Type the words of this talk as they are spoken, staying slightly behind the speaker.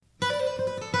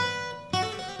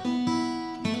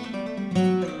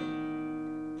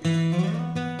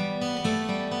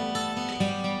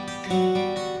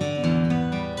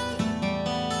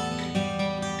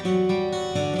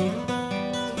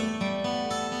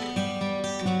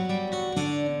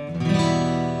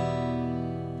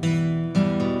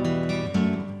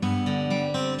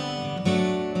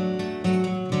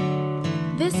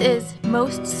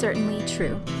most certainly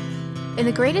true. In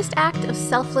the greatest act of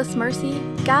selfless mercy,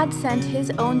 God sent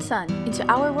His own Son into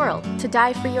our world to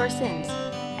die for your sins,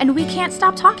 and we can't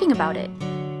stop talking about it.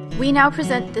 We now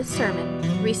present this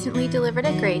sermon, recently delivered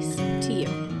at Grace, to you.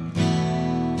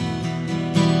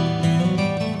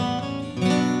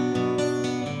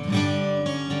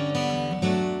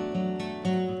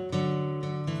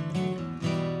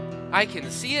 I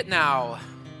can see it now.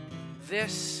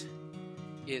 This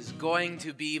is going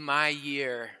to be my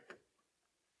year.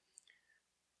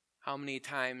 How many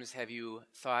times have you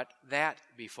thought that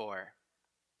before?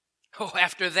 Oh,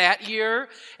 after that year,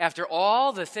 after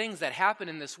all the things that happened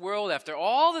in this world, after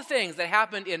all the things that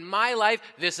happened in my life,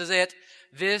 this is it.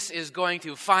 This is going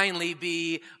to finally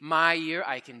be my year.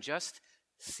 I can just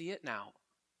see it now.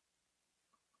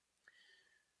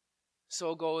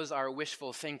 So goes our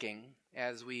wishful thinking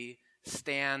as we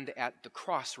stand at the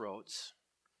crossroads.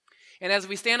 And as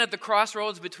we stand at the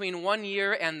crossroads between one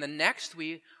year and the next,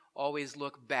 we always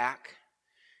look back.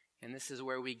 And this is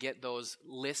where we get those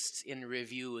lists in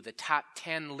review, the top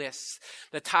 10 lists,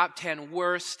 the top 10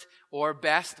 worst or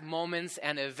best moments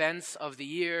and events of the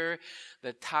year,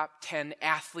 the top 10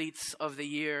 athletes of the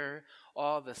year,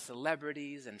 all the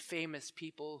celebrities and famous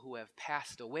people who have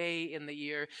passed away in the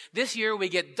year. This year we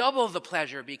get double the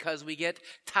pleasure because we get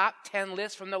top 10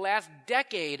 lists from the last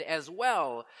decade as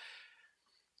well.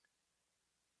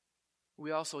 We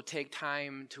also take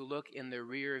time to look in the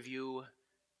rear view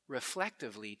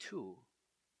reflectively too.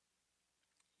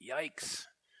 Yikes.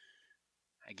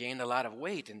 I gained a lot of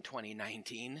weight in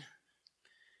 2019.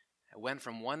 I went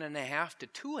from 1.5 to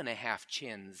 2.5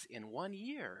 chins in 1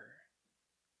 year.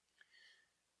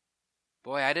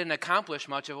 Boy, I didn't accomplish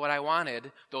much of what I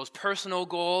wanted. Those personal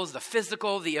goals, the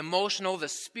physical, the emotional, the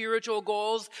spiritual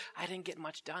goals, I didn't get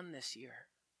much done this year.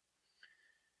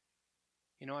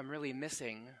 You know, I'm really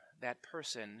missing that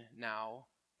person now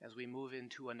as we move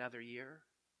into another year.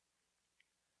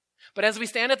 But as we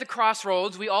stand at the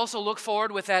crossroads, we also look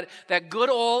forward with that good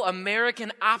old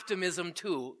American optimism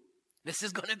too. This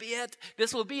is going to be it.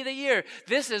 This will be the year.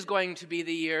 This is going to be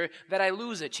the year that I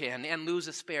lose a chin and lose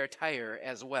a spare tire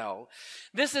as well.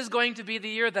 This is going to be the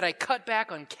year that I cut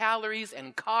back on calories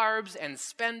and carbs and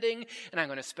spending, and I'm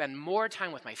going to spend more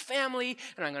time with my family,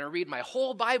 and I'm going to read my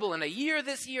whole Bible in a year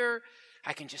this year.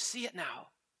 I can just see it now.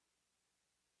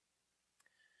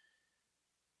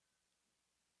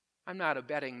 I'm not a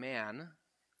betting man,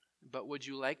 but would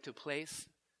you like to place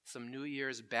some New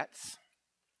Year's bets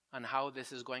on how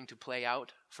this is going to play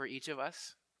out for each of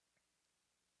us?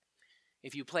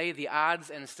 If you play the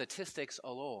odds and statistics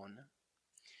alone,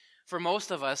 for most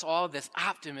of us, all this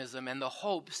optimism and the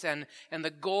hopes and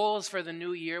the goals for the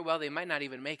new year, well, they might not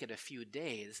even make it a few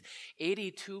days.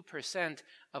 82%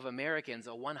 of Americans,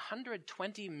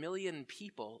 120 million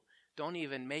people, don't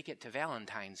even make it to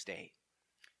Valentine's Day.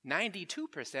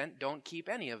 92% don't keep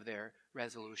any of their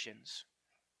resolutions.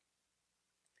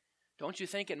 Don't you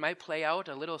think it might play out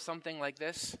a little something like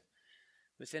this?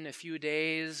 Within a few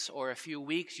days or a few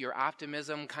weeks, your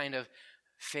optimism kind of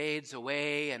fades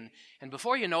away, and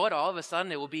before you know it, all of a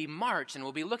sudden it will be March, and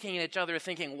we'll be looking at each other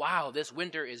thinking, wow, this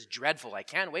winter is dreadful. I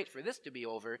can't wait for this to be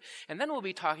over. And then we'll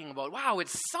be talking about, wow,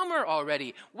 it's summer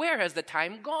already. Where has the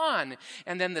time gone?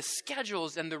 And then the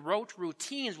schedules and the rote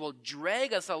routines will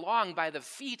drag us along by the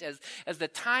feet as the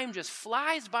time just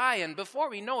flies by, and before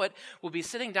we know it, we'll be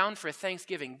sitting down for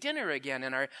Thanksgiving dinner again,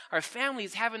 and our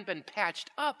families haven't been patched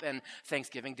up, and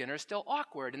Thanksgiving dinner is still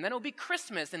awkward, and then it'll be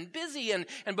Christmas and busy, and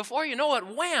before you know it,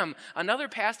 wham! Another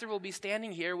pastor will be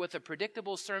standing here with a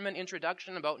predictable sermon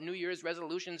introduction about New Year's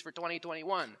resolutions for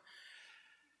 2021.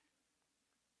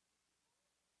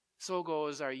 So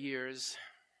goes our years,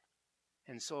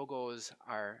 and so goes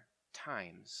our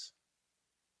times.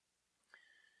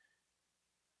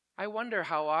 I wonder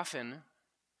how often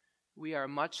we are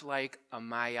much like a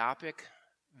myopic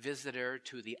visitor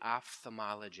to the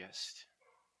ophthalmologist.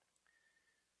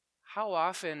 How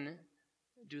often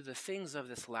do the things of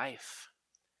this life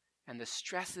and the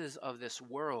stresses of this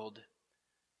world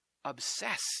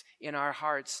obsess in our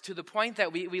hearts to the point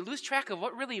that we lose track of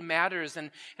what really matters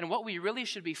and what we really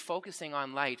should be focusing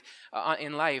on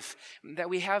in life, that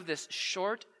we have this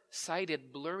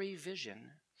short-sighted, blurry vision.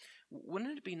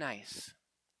 Wouldn't it be nice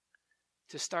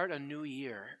to start a new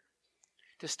year,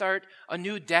 to start a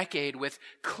new decade with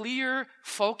clear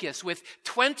focus, with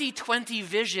 2020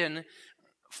 vision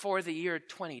for the year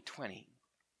 2020?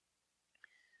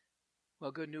 Well,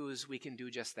 good news, we can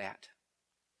do just that.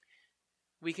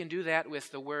 We can do that with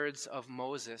the words of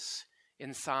Moses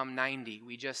in Psalm 90.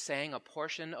 We just sang a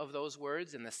portion of those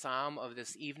words in the psalm of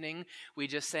this evening. We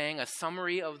just sang a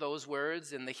summary of those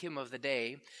words in the hymn of the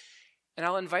day. And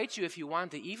I'll invite you, if you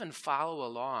want, to even follow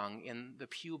along in the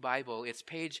Pew Bible. It's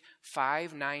page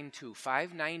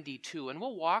 592, and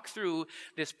we'll walk through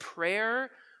this prayer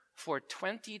for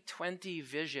 2020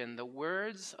 vision, the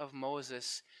words of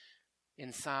Moses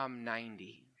in Psalm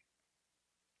 90.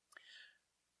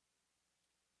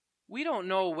 We don't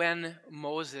know when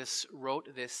Moses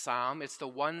wrote this psalm. It's the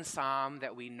one psalm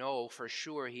that we know for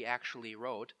sure he actually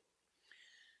wrote.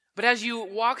 But as you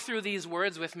walk through these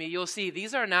words with me, you'll see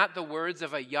these are not the words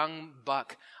of a young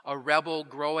buck, a rebel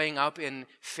growing up in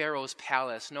Pharaoh's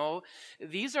palace. No,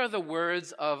 these are the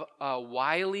words of a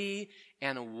wily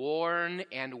and worn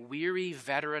and weary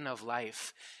veteran of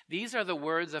life. These are the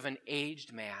words of an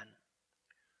aged man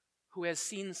who has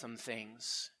seen some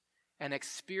things and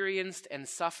experienced and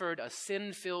suffered a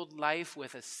sin-filled life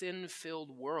with a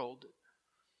sin-filled world.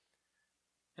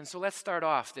 And so let's start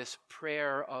off this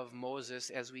prayer of Moses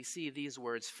as we see these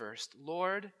words first.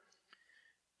 Lord,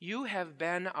 you have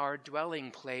been our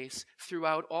dwelling place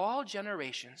throughout all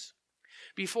generations.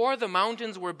 Before the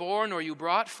mountains were born, or you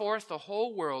brought forth the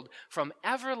whole world, from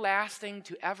everlasting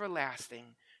to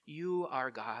everlasting, you are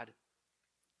God.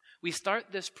 We start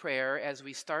this prayer as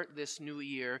we start this new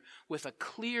year with a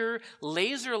clear,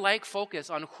 laser-like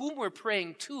focus on whom we're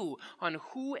praying to, on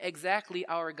who exactly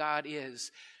our God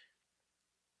is.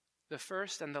 The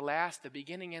first and the last, the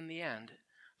beginning and the end,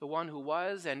 the one who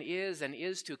was and is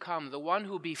to come, the one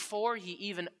who before he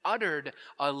even uttered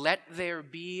a let there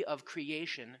be of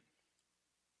creation,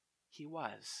 he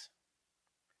was.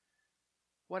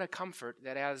 What a comfort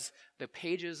that as the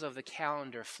pages of the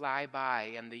calendar fly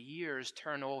by and the years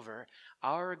turn over,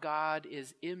 our God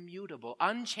is immutable,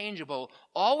 unchangeable,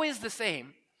 always the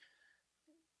same,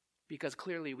 because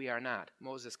clearly we are not.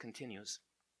 Moses continues.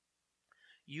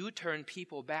 You turn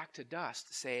people back to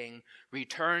dust, saying,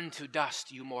 return to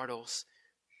dust, you mortals.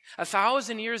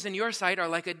 1,000 years in your sight are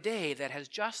like a day that has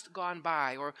just gone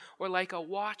by, or like a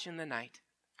watch in the night.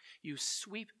 You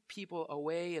sweep people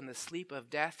away in the sleep of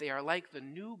death. They are like the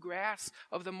new grass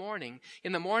of the morning.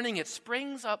 In the morning it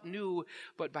springs up new,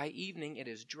 but by evening it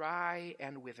is dry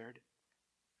and withered.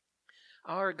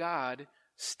 Our God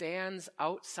stands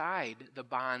outside the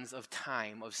bonds of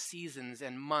time, of seasons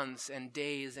and months and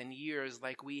days and years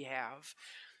like we have.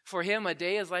 For him, a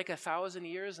day is like 1,000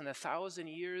 years, and 1,000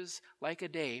 years like a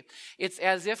day. It's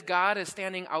as if God is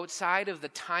standing outside of the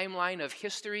timeline of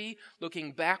history,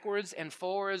 looking backwards and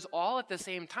forwards all at the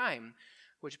same time,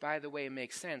 which, by the way,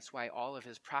 makes sense why all of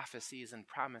his prophecies and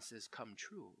promises come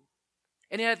true.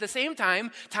 And yet at the same time,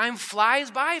 time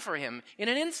flies by for him in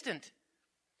an instant.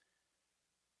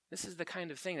 This is the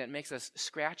kind of thing that makes us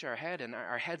scratch our head and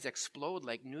our heads explode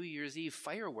like New Year's Eve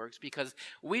fireworks because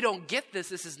we don't get this.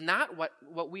 This is not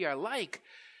what we are like.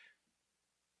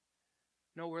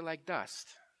 No, we're like dust,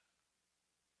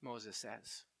 Moses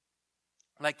says.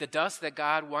 Like the dust that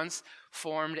God once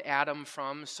formed Adam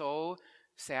from, so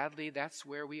sadly that's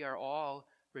where we are all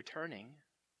returning.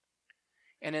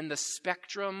 And in the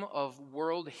spectrum of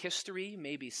world history,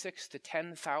 maybe 6,000 to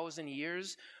 10,000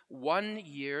 years, 1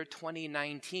 year,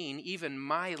 2019, even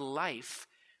my life,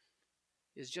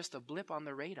 is just a blip on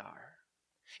the radar.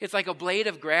 It's like a blade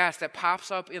of grass that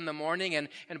pops up in the morning, and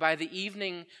by the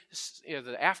evening,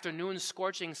 the afternoon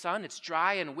scorching sun, it's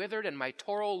dry and withered, and my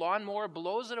Toro lawnmower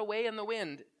blows it away in the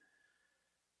wind.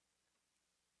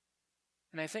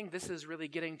 And I think this is really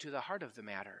getting to the heart of the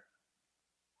matter.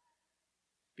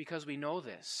 Because we know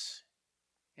this,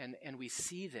 and we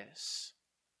see this,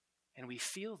 and we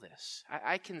feel this.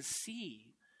 I can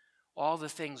see all the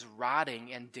things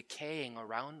rotting and decaying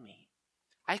around me.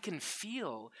 I can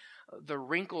feel the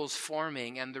wrinkles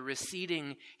forming and the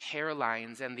receding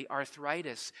hairlines and the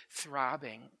arthritis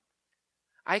throbbing.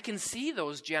 I can see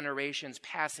those generations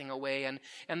passing away and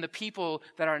the people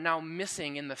that are now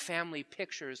missing in the family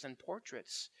pictures and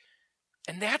portraits.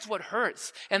 And that's what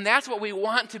hurts. And that's what we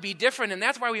want to be different. And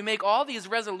that's why we make all these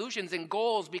resolutions and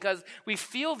goals, because we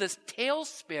feel this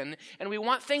tailspin and we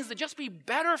want things to just be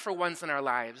better for once in our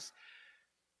lives.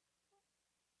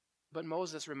 But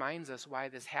Moses reminds us why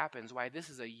this happens, why this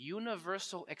is a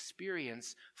universal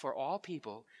experience for all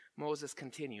people. Moses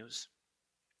continues,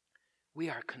 we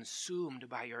are consumed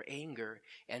by your anger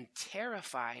and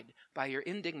terrified by your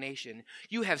indignation.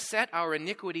 You have set our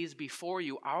iniquities before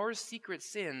you, our secret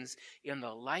sins, in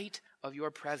the light of your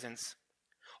presence.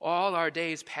 All our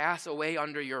days pass away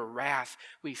under your wrath.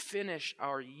 We finish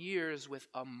our years with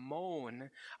a moan.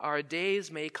 Our days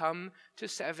may come to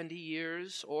 70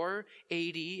 years or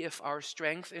 80 if our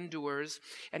strength endures,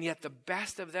 and yet the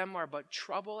best of them are but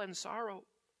trouble and sorrow.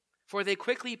 For they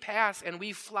quickly pass and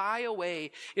we fly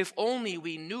away. If only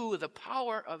we knew the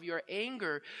power of your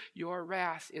anger. Your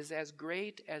wrath is as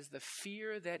great as the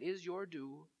fear that is your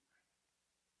due.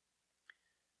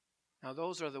 Now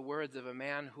those are the words of a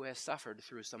man who has suffered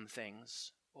through some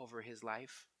things over his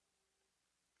life.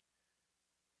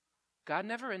 God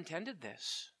never intended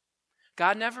this.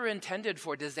 God never intended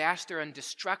for disaster and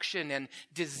destruction and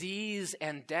disease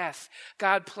and death.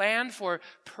 God planned for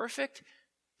perfect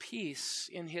peace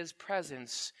in his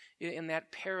presence in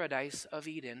that paradise of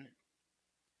Eden.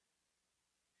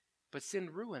 But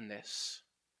sin ruined this.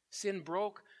 Sin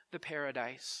broke the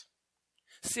paradise.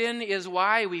 Sin is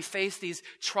why we face these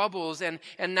troubles. And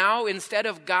now, instead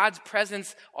of God's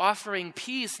presence offering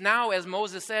peace, now, as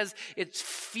Moses says, it's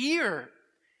fear.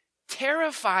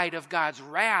 Terrified of God's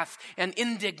wrath and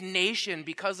indignation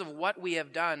because of what we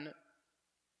have done.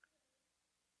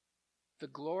 The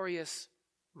glorious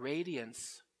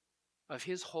radiance of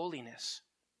his holiness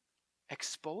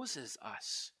exposes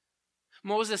us.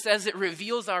 Moses says it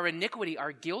reveals our iniquity,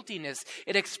 our guiltiness.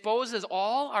 It exposes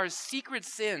all our secret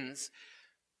sins.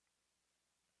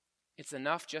 It's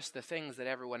enough just the things that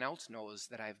everyone else knows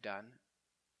that I've done.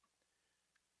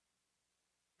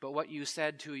 But what you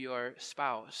said to your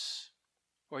spouse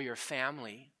or your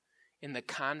family in the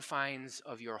confines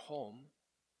of your home,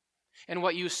 and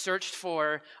what you searched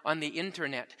for on the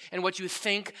internet, and what you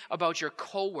think about your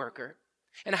coworker,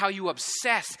 and how you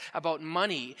obsess about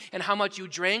money, and how much you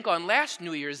drank on last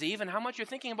New Year's Eve, and how much you're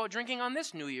thinking about drinking on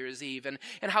this New Year's Eve, and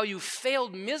how you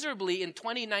failed miserably in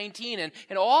 2019,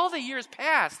 and all the years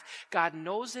past, God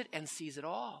knows it and sees it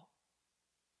all.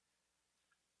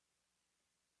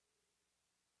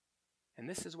 And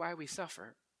this is why we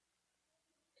suffer.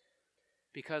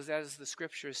 Because as the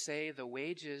scriptures say, the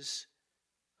wages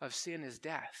of sin is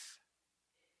death.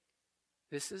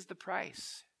 This is the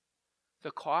price,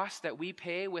 the cost that we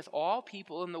pay with all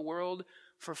people in the world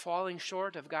for falling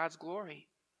short of God's glory.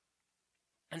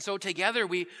 And so together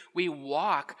we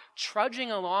walk,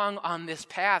 trudging along on this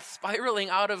path, spiraling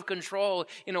out of control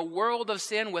in a world of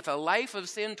sin with a life of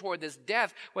sin toward this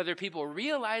death, whether people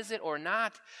realize it or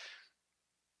not.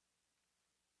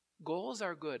 Goals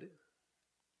are good,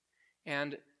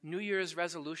 and New Year's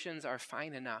resolutions are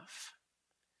fine enough.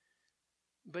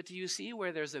 But do you see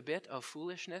where there's a bit of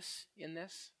foolishness in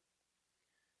this?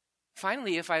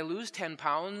 Finally, if I lose 10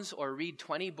 pounds or read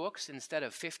 20 books instead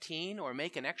of 15 or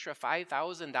make an extra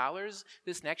 $5,000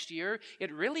 this next year,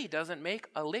 it really doesn't make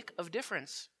a lick of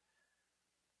difference.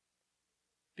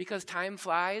 Because time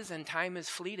flies and time is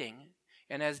fleeting.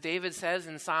 And as David says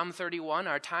in Psalm 31,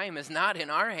 our time is not in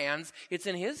our hands, it's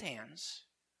in his hands.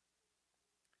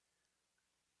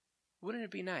 Wouldn't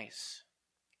it be nice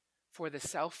for the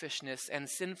selfishness and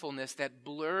sinfulness that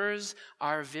blurs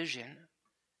our vision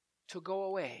to go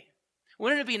away?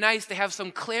 Wouldn't it be nice to have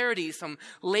some clarity, some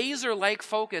laser-like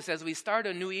focus as we start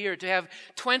a new year, to have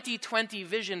 2020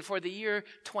 vision for the year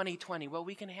 2020? Well,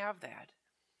 we can have that.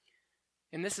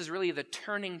 And this is really the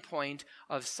turning point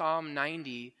of Psalm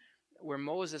 90, where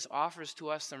Moses offers to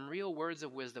us some real words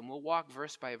of wisdom. We'll walk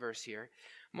verse by verse here.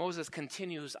 Moses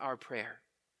continues our prayer.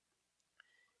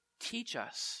 Teach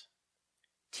us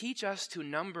to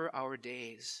number our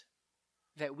days,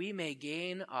 that we may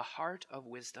gain a heart of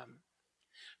wisdom.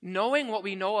 Knowing what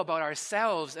we know about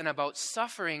ourselves and about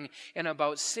suffering and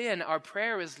about sin, our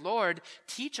prayer is, Lord,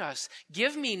 teach us.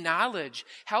 Give me knowledge.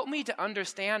 Help me to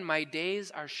understand my days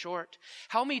are short.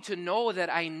 Help me to know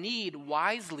that I need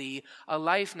wisely a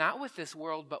life not with this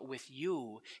world, but with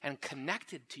you and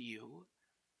connected to you.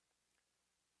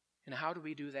 And how do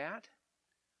we do that?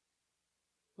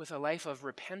 With a life of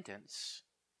repentance.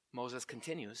 Moses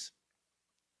continues,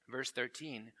 verse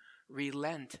 13,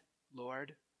 relent,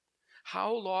 Lord.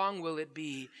 How long will it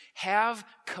be? Have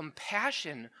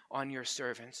compassion on your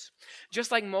servants.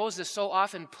 Just like Moses so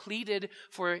often pleaded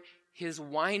for his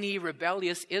whiny,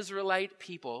 rebellious Israelite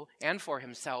people and for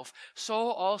himself,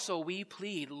 so also we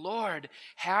plead, Lord,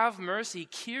 have mercy,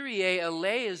 Kyrie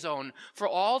eleison, for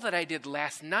all that I did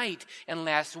last night and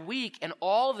last week and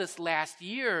all this last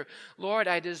year. Lord,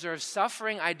 I deserve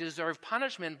suffering, I deserve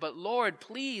punishment, but Lord,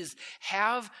 please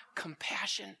have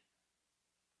compassion.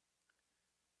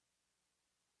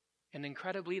 And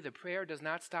incredibly, the prayer does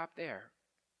not stop there.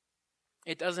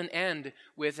 It doesn't end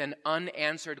with an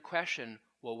unanswered question.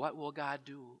 Well, what will God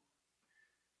do?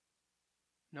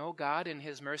 No, God in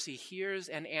his mercy hears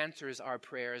and answers our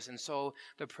prayers. And so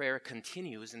the prayer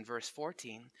continues in verse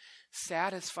 14.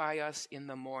 Satisfy us in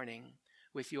the morning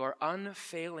with your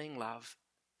unfailing love,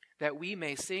 that we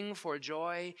may sing for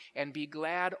joy and be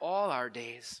glad all our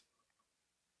days.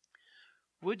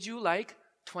 Would you like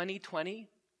 2020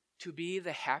 to be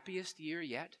the happiest year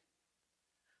yet?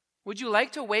 Would you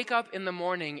like to wake up in the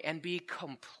morning and be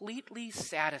completely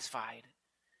satisfied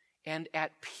and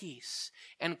at peace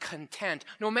and content,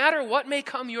 no matter what may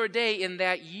come your day in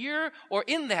that year or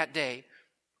in that day?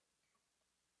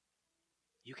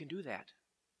 You can do that.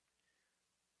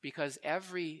 Because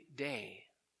every day,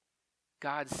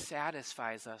 God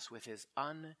satisfies us with his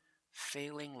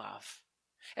unfailing love.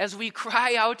 As we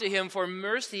cry out to him for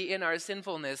mercy in our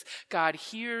sinfulness, God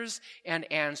hears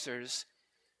and answers.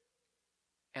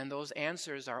 And those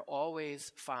answers are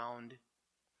always found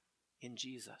in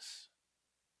Jesus.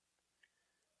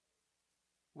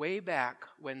 Way back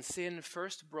when sin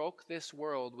first broke this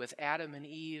world with Adam and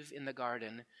Eve in the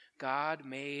garden, God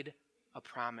made a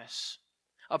promise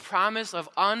of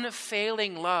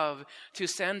unfailing love to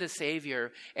send a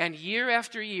Savior. And year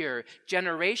after year,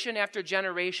 generation after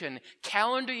generation,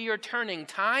 calendar year turning,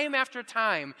 time after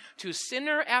time, to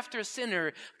sinner after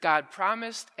sinner, God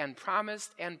promised and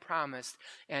promised and promised.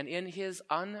 And in his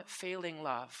unfailing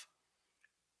love,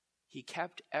 he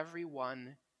kept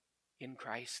everyone in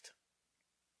Christ.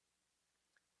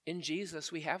 In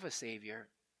Jesus, we have a Savior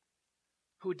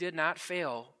who did not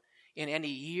fail in any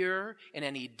year, in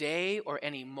any day, or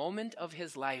any moment of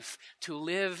his life to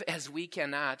live as we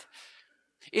cannot.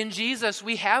 In Jesus,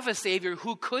 we have a Savior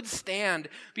who could stand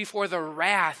before the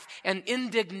wrath and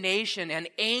indignation and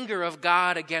anger of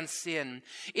God against sin.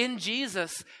 In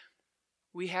Jesus,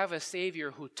 we have a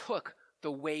Savior who took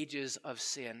the wages of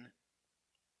sin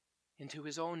into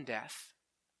his own death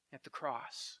at the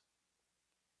cross.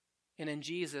 And in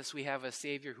Jesus, we have a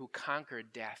Savior who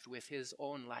conquered death with his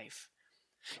own life.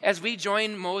 As we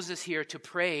join Moses here to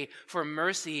pray for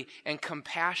mercy and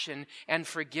compassion and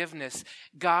forgiveness,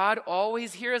 God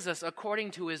always hears us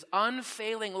according to his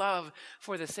unfailing love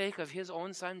for the sake of his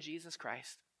own Son, Jesus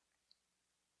Christ.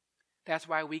 That's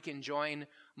why we can join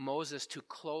Moses to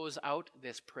close out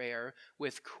this prayer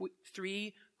with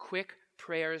three quick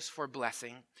prayers for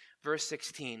blessing. Verse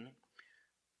 15,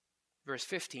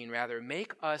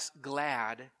 make us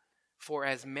glad for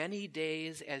as many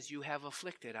days as you have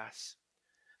afflicted us,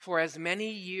 for as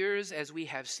many years as we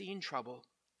have seen trouble.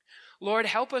 Lord,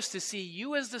 help us to see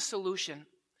you as the solution.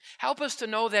 Help us to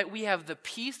know that we have the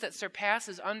peace that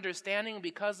surpasses understanding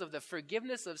because of the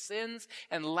forgiveness of sins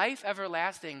and life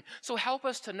everlasting. So help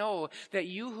us to know that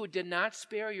you who did not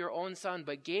spare your own Son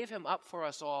but gave him up for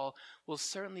us all will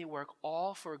certainly work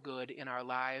all for good in our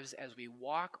lives as we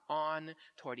walk on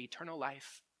toward eternal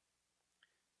life.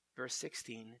 Verse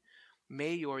 16,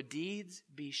 may your deeds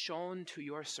be shown to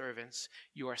your servants,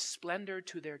 your splendor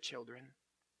to their children.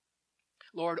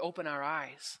 Lord, open our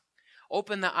eyes.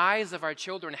 Open the eyes of our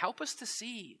children. Help us to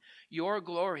see your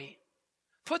glory.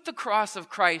 Put the cross of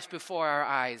Christ before our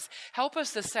eyes. Help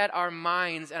us to set our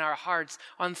minds and our hearts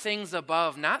on things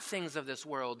above, not things of this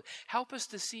world. Help us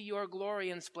to see your glory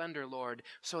and splendor, Lord,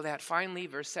 so that finally,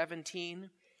 verse 17,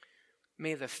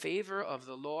 may the favor of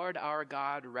the Lord our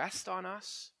God rest on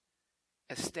us.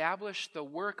 Establish the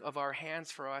work of our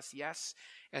hands for us. Yes,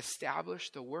 establish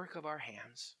the work of our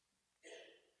hands.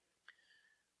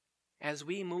 As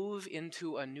we move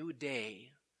into a new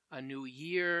day, a new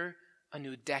year, a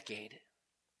new decade,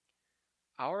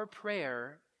 our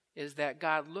prayer is that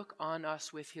God look on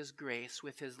us with his grace,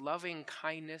 with his loving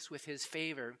kindness, with his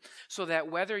favor, so that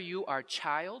whether you are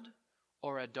child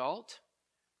or adult,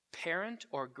 parent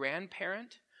or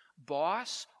grandparent,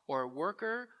 boss or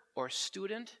worker or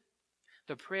student,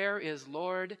 the prayer is,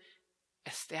 Lord,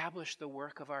 establish the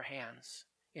work of our hands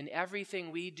in everything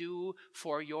we do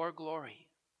for your glory.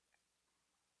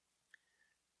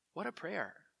 What a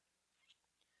prayer.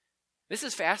 This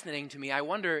is fascinating to me. I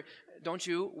wonder, don't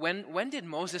you, when did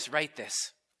Moses write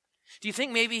this? Do you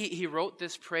think maybe he wrote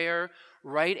this prayer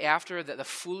right after the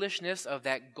foolishness of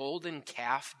that golden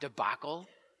calf debacle?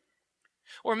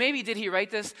 Or maybe did he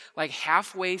write this like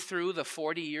halfway through the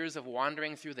 40 years of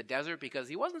wandering through the desert because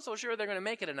he wasn't so sure they're going to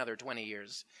make it another 20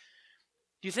 years?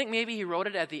 Do you think maybe he wrote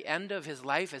it at the end of his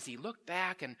life as he looked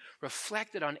back and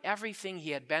reflected on everything he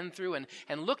had been through and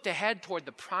looked ahead toward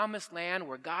the promised land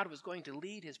where God was going to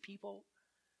lead his people?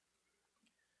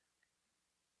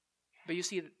 But you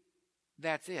see,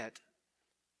 that's it.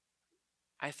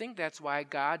 I think that's why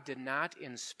God did not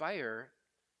inspire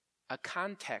a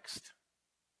context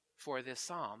for this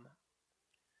psalm.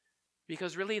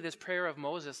 Because really this prayer of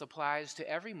Moses applies to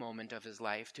every moment of his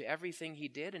life, to everything he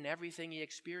did and everything he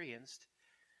experienced.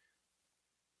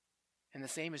 And the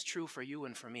same is true for you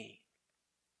and for me.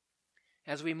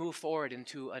 as we move forward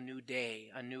into a new day,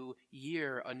 a new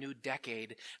year, a new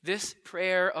decade. This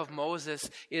prayer of Moses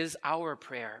is our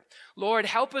prayer. Lord,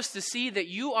 help us to see that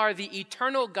you are the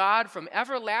eternal God from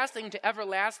everlasting to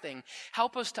everlasting.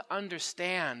 Help us to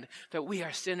understand that we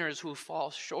are sinners who fall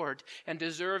short and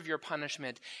deserve your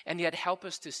punishment, and yet help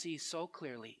us to see so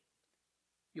clearly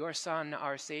your Son,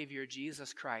 our Savior,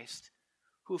 Jesus Christ,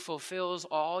 who fulfills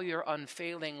all your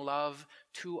unfailing love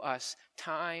to us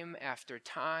time after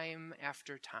time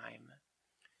after time.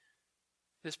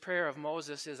 This prayer of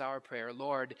Moses is our prayer.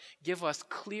 Lord, give us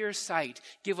clear sight,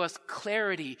 give us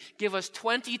clarity, give us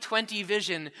 2020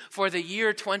 vision for the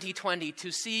year 2020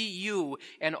 to see you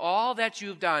and all that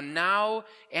you've done now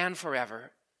and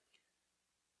forever.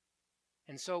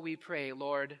 And so we pray,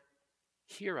 Lord,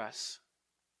 hear us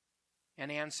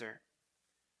and answer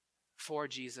for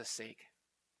Jesus' sake.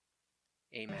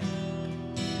 Amen.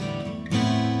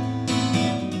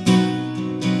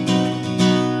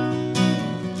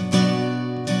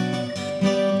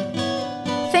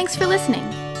 Thanks for listening.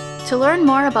 To learn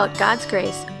more about God's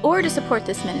grace or to support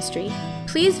this ministry,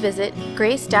 please visit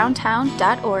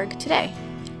gracedowntown.org today.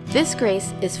 This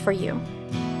grace is for you.